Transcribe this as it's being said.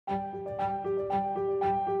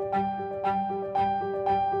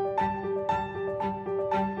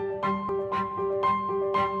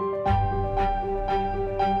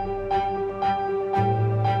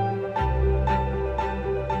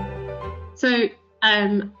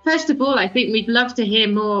First of all, I think we'd love to hear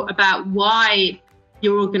more about why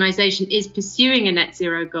your organization is pursuing a net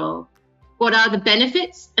zero goal. What are the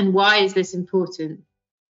benefits and why is this important?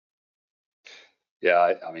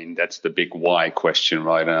 Yeah, I mean, that's the big why question,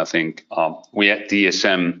 right? And I think we at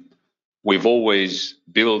DSM, we've always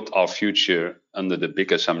built our future under the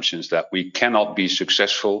big assumptions that we cannot be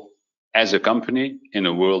successful as a company in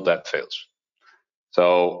a world that fails.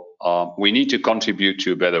 So we need to contribute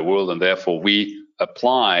to a better world, and therefore we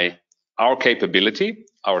apply our capability,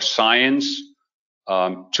 our science,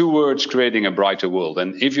 towards creating a brighter world.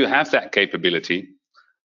 And if you have that capability,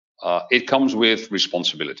 it comes with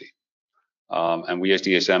responsibility. And we as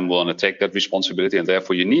DSM will undertake that responsibility, and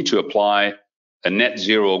therefore you need to apply a net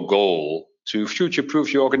zero goal to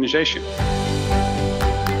future-proof your organization.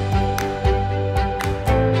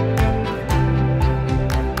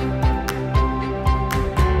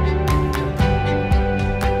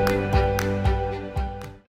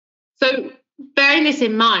 So, bearing this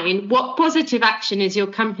in mind, what positive action is your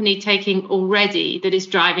company taking already that is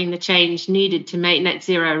driving the change needed to make net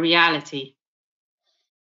zero a reality?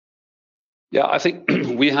 Yeah, I think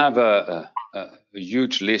we have a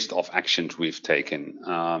huge list of actions we've taken,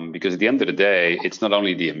 because at the end of the day, it's not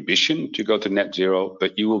only the ambition to go to net zero,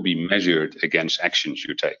 but you will be measured against actions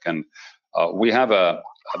you take. And we have a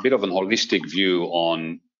bit of an holistic view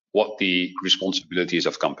on what the responsibility is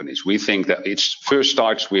of companies. We think that it first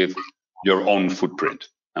starts with your own footprint,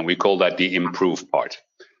 and we call that the improve part.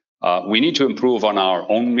 We need to improve on our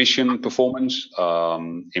own mission performance,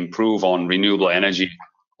 improve on renewable energy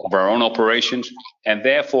of our own operations, and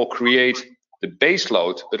therefore create the base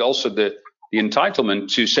load, but also the entitlement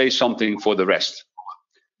to say something for the rest.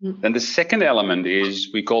 Then the second element is,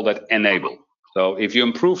 we call that enable. So if you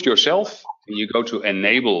improve yourself, you go to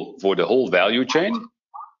enable for the whole value chain.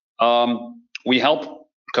 We help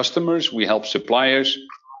customers, we help suppliers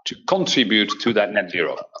to contribute to that net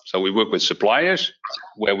zero. So we work with suppliers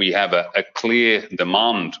where we have a clear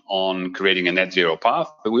demand on creating a net zero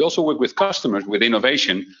path, but we also work with customers with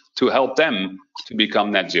innovation to help them to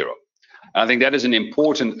become net zero. And I think that is an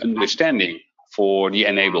important understanding for the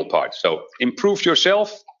enable part. So improve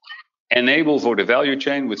yourself, enable for the value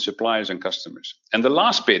chain with suppliers and customers. And the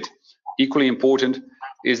last bit, equally important,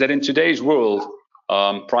 is that in today's world,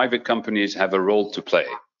 private companies have a role to play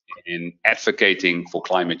in advocating for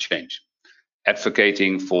climate change,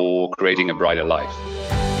 advocating for creating a brighter life.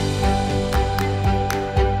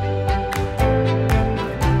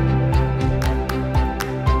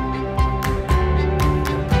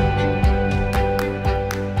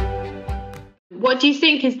 What do you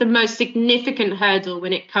think is the most significant hurdle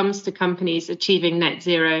when it comes to companies achieving net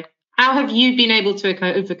zero? How have you been able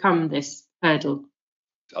to overcome this hurdle?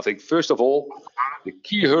 I think, first of all, the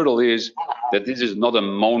key hurdle is that this is not a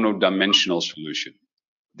monodimensional solution.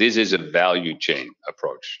 This is a value chain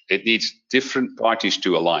approach. It needs different parties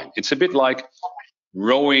to align. It's a bit like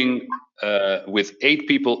rowing with 8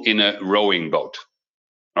 people in a rowing boat,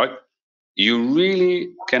 right? You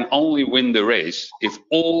really can only win the race if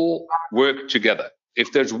all work together.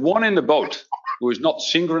 If there's one in the boat who is not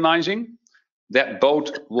synchronizing, that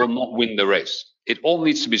boat will not win the race. It all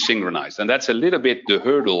needs to be synchronized. And that's a little bit the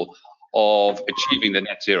hurdle of achieving the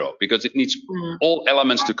net zero, because it needs all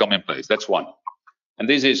elements to come in place. That's one. And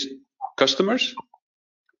this is customers,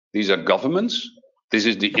 these are governments, this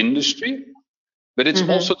is the industry, but it's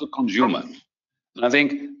also the consumer. And I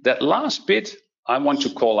think that last bit I want to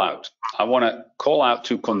call out. I want to call out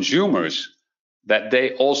to consumers that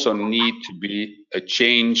they also need to be a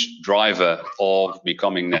change driver of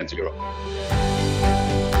becoming net zero.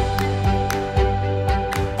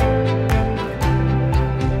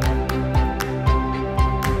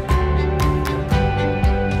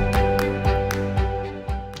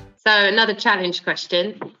 So another challenge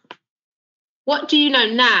question. What do you know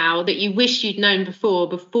now that you wish you'd known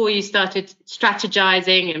before you started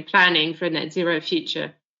strategizing and planning for a net zero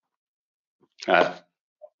future?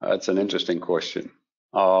 That's an interesting question.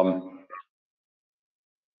 I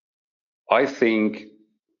think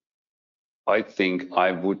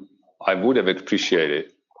I would have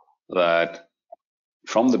appreciated that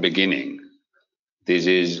from the beginning, this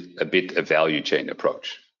is a bit a value chain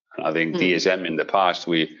approach. And I think DSM in the past,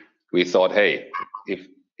 we thought, hey,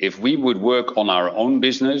 if we would work on our own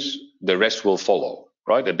business, the rest will follow,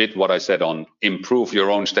 right? A bit what I said on improve your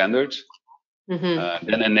own standards,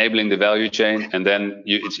 then enabling the value chain, and then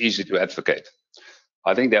it's easy to advocate.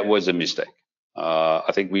 I think that was a mistake.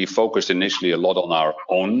 I think we focused initially a lot on our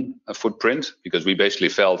own footprint, because we basically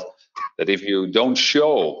felt that if you don't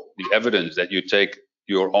show the evidence that you take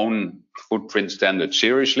your own footprint standard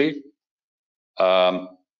seriously,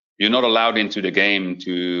 You're not allowed into the game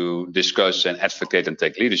to discuss and advocate and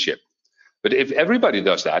take leadership. But if everybody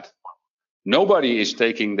does that, nobody is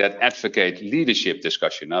taking that advocate leadership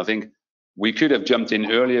discussion. I think we could have jumped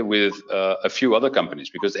in earlier with a few other companies,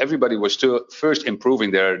 because everybody was still first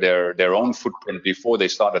improving their own footprint before they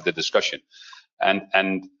started the discussion.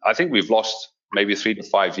 And I think we've lost maybe 3 to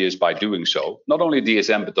 5 years by doing so. Not only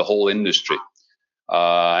DSM, but the whole industry.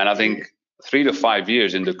 And I think 3 to 5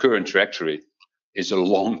 years in the current trajectory is a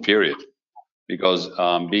long period, because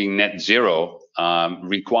being net zero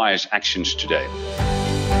requires actions today.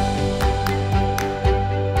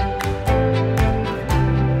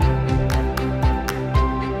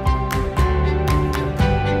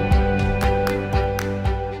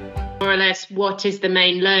 More or less, what is the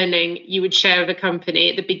main learning you would share with a company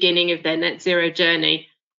at the beginning of their net zero journey?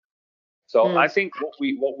 So I think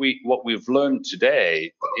what we've learned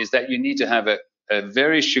today is that you need to have a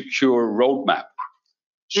very secure roadmap,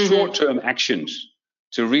 short-term actions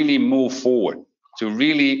to really move forward, to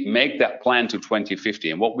really make that plan to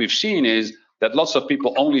 2050. And what we've seen is that lots of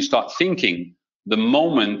people only start thinking the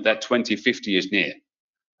moment that 2050 is near.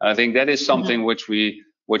 And I think that is something which we're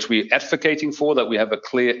advocating for, that we have a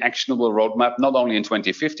clear, actionable roadmap, not only in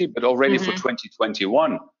 2050, but already for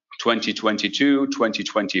 2021, 2022,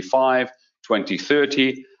 2025,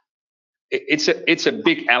 2030. It's a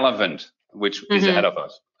big elephant which is ahead of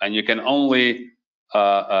us. And you can only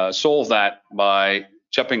solve that by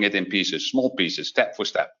chopping it in pieces, small pieces, step for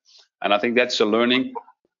step. And I think that's a learning.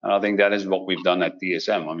 And I think that is what we've done at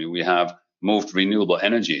DSM. I mean, we have moved renewable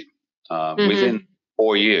energy within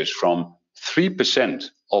 4 years from 3%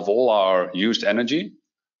 of all our used energy.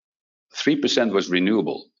 3% was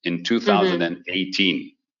renewable in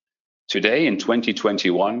 2018. Today, in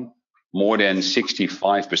 2021, more than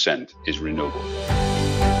 65% is renewable.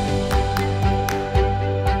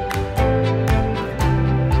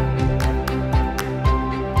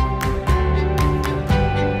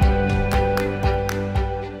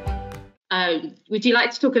 Would you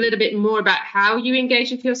like to talk a little bit more about how you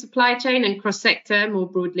engage with your supply chain and cross-sector more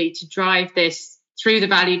broadly to drive this through the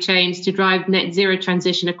value chains, to drive net zero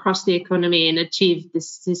transition across the economy and achieve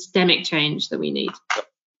this systemic change that we need?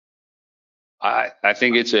 I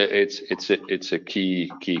think it's a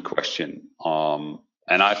key question,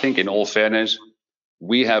 and I think in all fairness,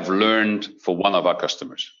 we have learned for one of our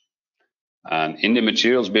customers, and in the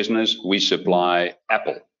materials business we supply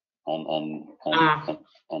Apple on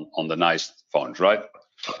the nice phones, right?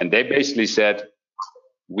 And they basically said,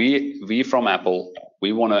 we from Apple,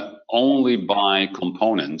 we want to only buy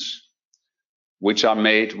components which are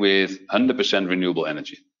made with 100% renewable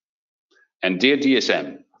energy. And dear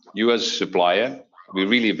DSM, you as a supplier, we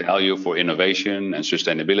really value for innovation and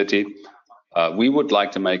sustainability. We would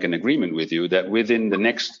like to make an agreement with you that within the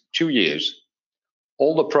next 2 years,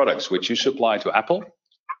 all the products which you supply to Apple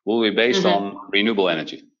will be based on renewable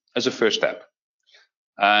energy as a first step.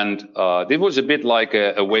 And it was a bit like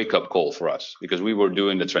a wake-up call for us, because we were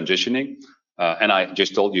doing the transitioning. And I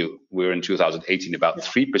just told you, we're in 2018, about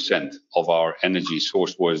 3% of our energy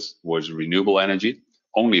source was renewable energy,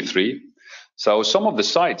 only 3%. So some of the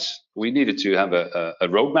sites, we needed to have a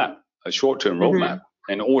roadmap, a short-term roadmap,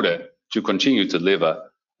 in order to continue to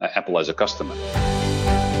deliver Apple as a customer.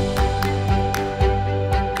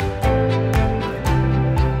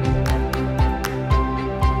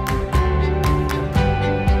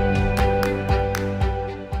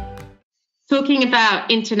 Talking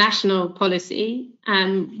about international policy,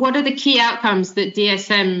 what are the key outcomes that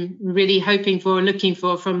DSM really hoping for, looking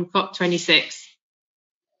for from COP26?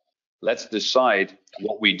 Let's decide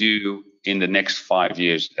what we do in the next 5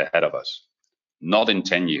 years ahead of us, not in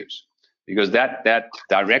 10 years, because that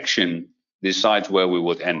direction decides where we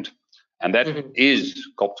would end. And that is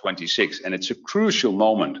COP26. And it's a crucial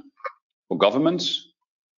moment for governments,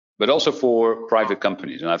 but also for private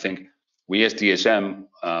companies. And I think we as DSM,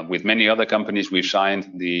 with many other companies, we've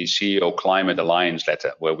signed the CEO Climate Alliance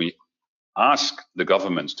letter, where we ask the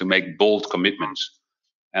governments to make bold commitments,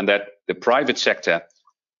 and that the private sector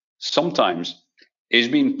sometimes is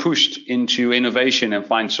being pushed into innovation and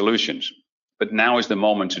find solutions. But now is the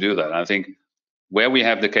moment to do that. And I think where we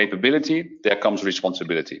have the capability, there comes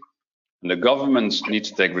responsibility. And the governments need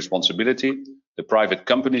to take responsibility. The private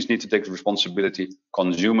companies need to take responsibility.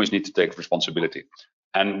 Consumers need to take responsibility.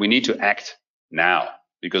 And we need to act now,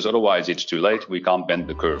 because otherwise it's too late. We can't bend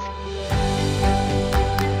the curve.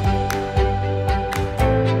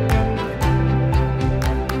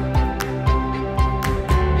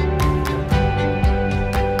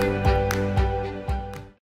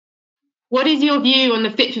 What is your view on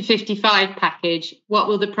the Fit for 55 package? What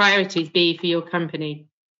will the priorities be for your company?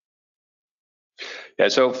 Yeah,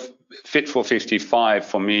 so Fit for 55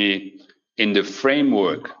 for me, in the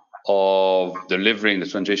framework of delivering the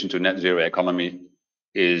transition to net zero economy,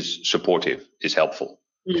 is supportive, is helpful.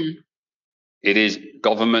 It is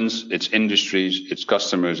governments, it's industries, it's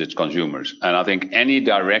customers, it's consumers. And I think any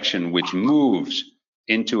direction which moves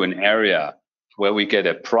into an area where we get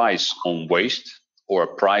a price on waste or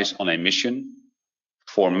a price on emission,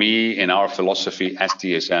 for me, in our philosophy as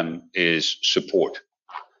DSM, is support.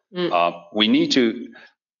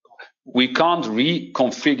 We can't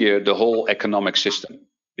reconfigure the whole economic system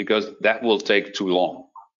because that will take too long.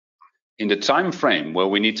 In the time frame where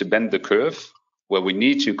we need to bend the curve, where we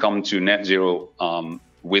need to come to net zero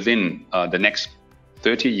within the next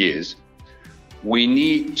 30 years, we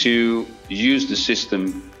need to use the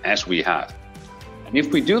system as we have. And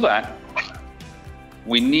if we do that,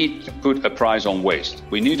 we need to put a price on waste.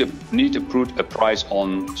 We need to put a price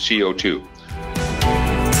on CO2.